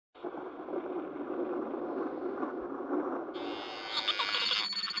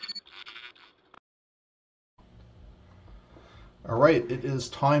All right, it is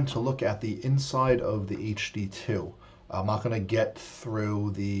time to look at the inside of the HD2. I'm not going to get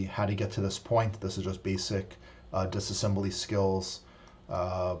through the how to get to this point. This is just basic disassembly skills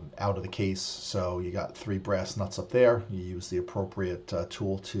out of the case. So you got 3 brass nuts up there. You use the appropriate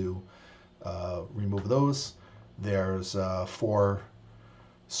tool to remove those. There's 4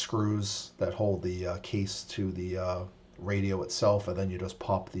 screws that hold the case to the radio itself, and then you just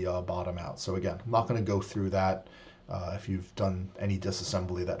pop the bottom out. So again, I'm not going to go through that. If you've done any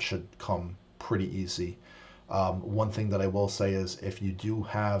disassembly, that should come pretty easy. One thing that I will say is if you do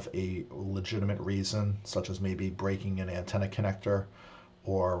have a legitimate reason, such as maybe breaking an antenna connector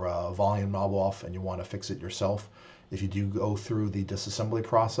or volume knob off and you want to fix it yourself, if you do go through the disassembly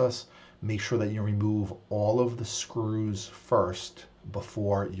process, make sure that you remove all of the screws first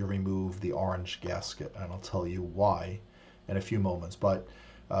before you remove the orange gasket. And I'll tell you why in a few moments. But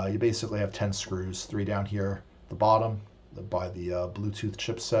you basically have 10 screws, 3 down here the bottom by the Bluetooth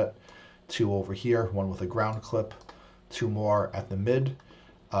chipset, 2 over here, 1 with a ground clip, 2 more at the mid.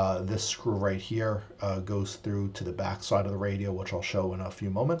 This screw right here goes through to the back side of the radio, which I'll show in a few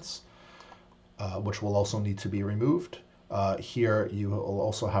moments, which will also need to be removed. Here you will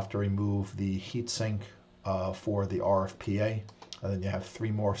also have to remove the heatsink for the RFPA, and then you have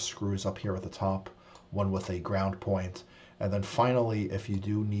 3 more screws up here at the top, 1 with a ground point. And then finally, if you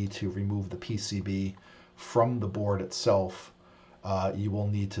do need to remove the PCB from the board itself, you will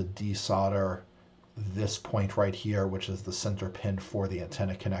need to desolder this point right here, which is the center pin for the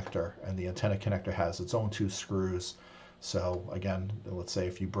antenna connector. And the antenna connector has its own 2 screws. So again, let's say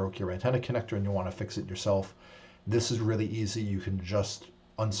if you broke your antenna connector and you want to fix it yourself, this is really easy. You can just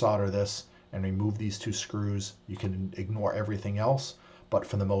unsolder this and remove these 2 screws. You can ignore everything else. But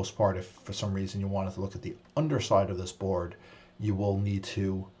for the most part, if for some reason you wanted to look at the underside of this board, you will need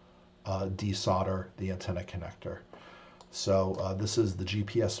to desolder the antenna connector. So this is the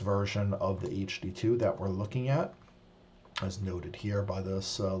GPS version of the HD2 that we're looking at, as noted here by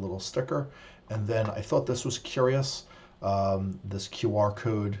this little sticker. And then I thought this was curious, this QR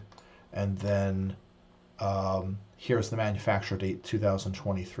code, and then here's the manufacture date,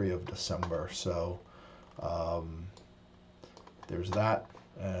 2023 of December. So there's that.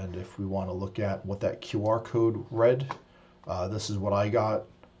 And if we want to look at what that QR code read, this is what I got.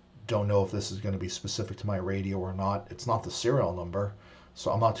 Don't know if this is going to be specific to my radio or not. It's not the serial number,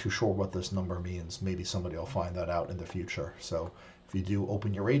 so I'm not too sure what this number means. Maybe somebody will find that out in the future. So if you do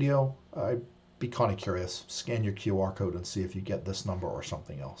open your radio, I'd be kind of curious. Scan your QR code and see if you get this number or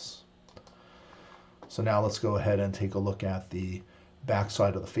something else. So now let's go ahead and take a look at the back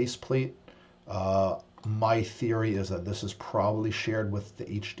side of the faceplate. My theory is that this is probably shared with the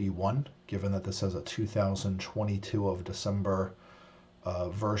HD1, given that this has a 2022 of December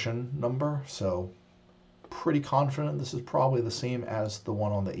version number. So pretty confident this is probably the same as the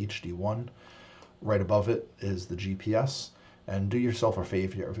one on the HD1. Right above it is the GPS. And do yourself a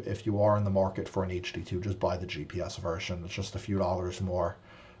favor, if you are in the market for an HD2, just buy the GPS version. It's just a few dollars more.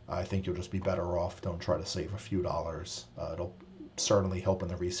 I think you'll just be better off. Don't try to save a few dollars. It'll certainly help in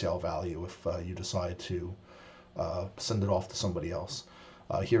the resale value if you decide to send it off to somebody else.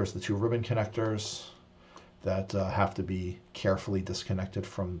 Here's the 2 ribbon connectors that have to be carefully disconnected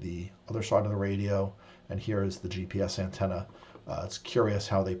from the other side of the radio. And here is the GPS antenna. It's curious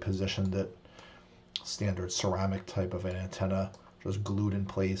how they positioned it. Standard ceramic type of an antenna, just glued in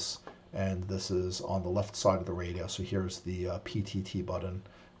place. And this is on the left side of the radio. So here's the PTT button.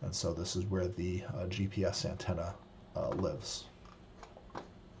 And so this is where the GPS antenna lives.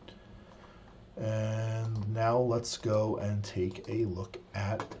 And now let's go and take a look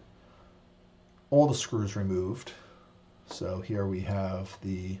at all the screws removed. So here we have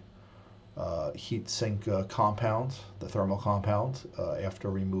the heat sink compound, the thermal compound, after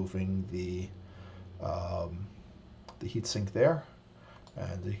removing the heat sink there.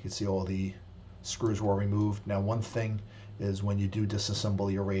 And you can see all the screws were removed. Now one thing is when you do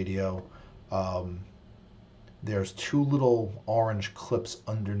disassemble your radio, there's 2 little orange clips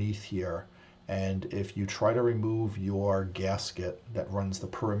underneath here. And if you try to remove your gasket that runs the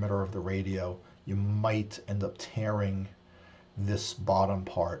perimeter of the radio, you might end up tearing this bottom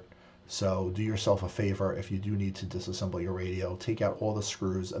part. So do yourself a favor, if you do need to disassemble your radio, take out all the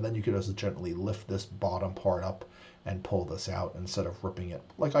screws, and then you can just gently lift this bottom part up and pull this out instead of ripping it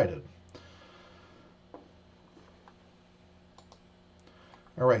like I did.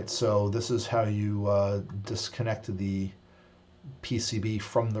 All right, so this is how you disconnect the PCB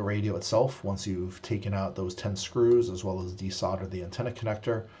from the radio itself once you've taken out those 10 screws, as well as desolder the antenna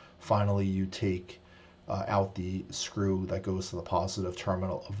connector. Finally, you take out the screw that goes to the positive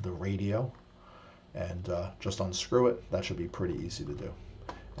terminal of the radio. and just unscrew it. That should be pretty easy to do.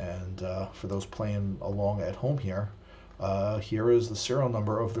 And for those playing along at home here, here is the serial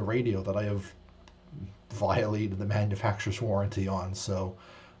number of the radio that I have violated the manufacturer's warranty on. So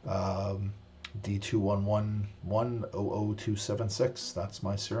D211100276, that's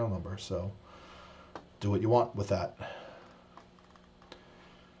my serial number. So do what you want with that.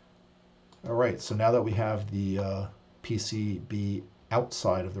 All right, so now that we have the PCB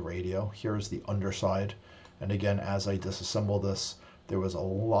outside of the radio, here's the underside. And again, as I disassemble this, there was a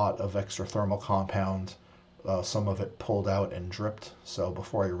lot of extra thermal compound. Some of it pulled out and dripped. So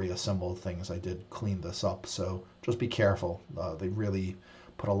before I reassembled things, I did clean this up. So just be careful. They really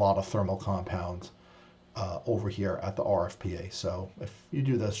put a lot of thermal compound over here at the RFPA. So if you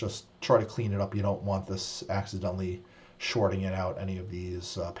do this, just try to clean it up. You don't want this accidentally shorting it out any of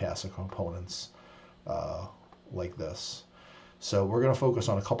these passive components like this. So we're going to focus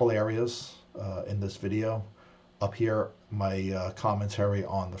on a couple areas in this video. Up here, my commentary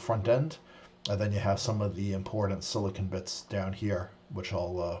on the front end, and then you have some of the important silicon bits down here, which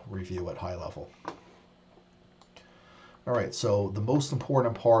I'll review at high level. All right, so the most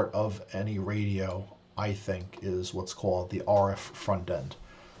important part of any radio, I think, is what's called the RF front end.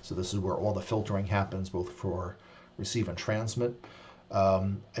 So this is where all the filtering happens, both for receive and transmit.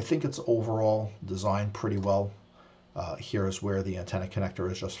 I think it's overall designed pretty well. Here's where the antenna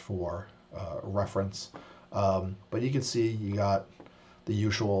connector is, just for reference. But you can see you got the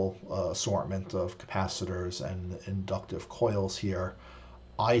usual assortment of capacitors and inductive coils here.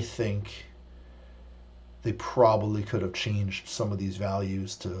 I think they probably could have changed some of these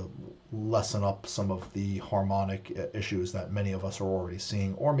values to lessen up some of the harmonic issues that many of us are already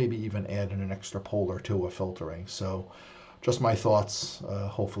seeing, or maybe even add in an extra pole or two of filtering. So just my thoughts.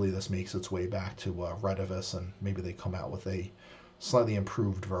 Hopefully this makes its way back to Retevis, and maybe they come out with a slightly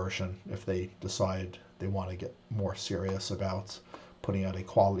improved version if they decide they want to get more serious about putting out a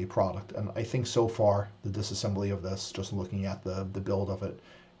quality product. And I think so far, the disassembly of this, just looking at the build of it,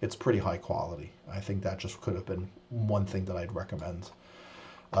 it's pretty high quality. I think that just could have been one thing that I'd recommend.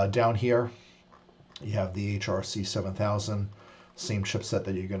 Down here, you have the HRC 7000, same chipset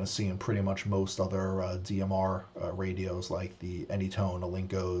that you're going to see in pretty much most other DMR radios, like the Anytone,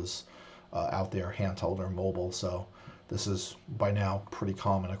 Alincos out there, handheld or mobile. So this is by now pretty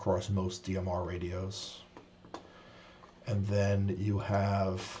common across most DMR radios. And then you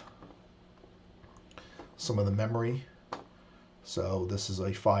have some of the memory. So this is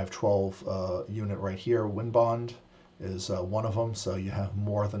a 512 unit right here. WinBond is one of them. So you have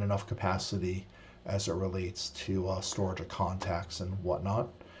more than enough capacity as it relates to storage of contacts and whatnot.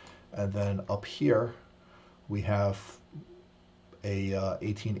 And then up here we have a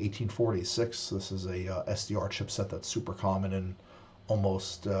 1846. This is a SDR chipset that's super common in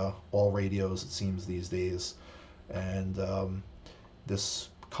almost all radios, it seems, these days. And this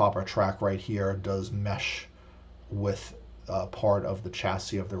copper track right here does mesh with part of the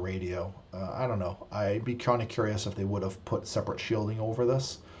chassis of the radio. I don't know. I'd be kind of curious if they would have put separate shielding over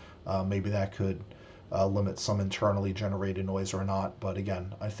this. Maybe that could limit some internally generated noise or not. But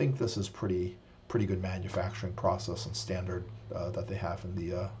again, I think this is pretty good manufacturing process and standard that they have in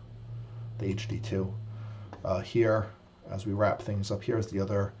the HD2. Here, as we wrap things up, here's the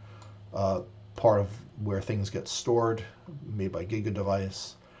other part of where things get stored, made by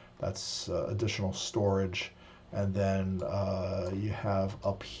GigaDevice. That's additional storage. And then you have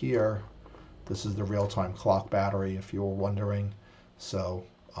up here, this is the real-time clock battery, if you were wondering. So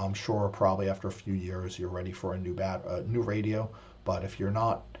I'm sure probably after a few years you're ready for a new radio. But if you're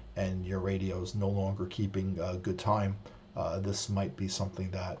not, and your radio is no longer keeping good time, this might be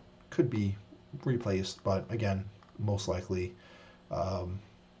something that could be replaced. But again, most likely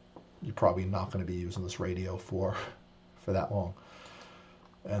you're probably not going to be using this radio for that long.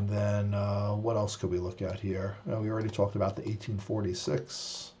 And then what else could we look at here? We already talked about the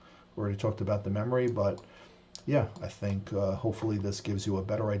 1846. We already talked about the memory, but yeah, I think hopefully this gives you a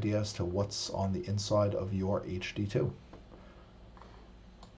better idea as to what's on the inside of your HD2.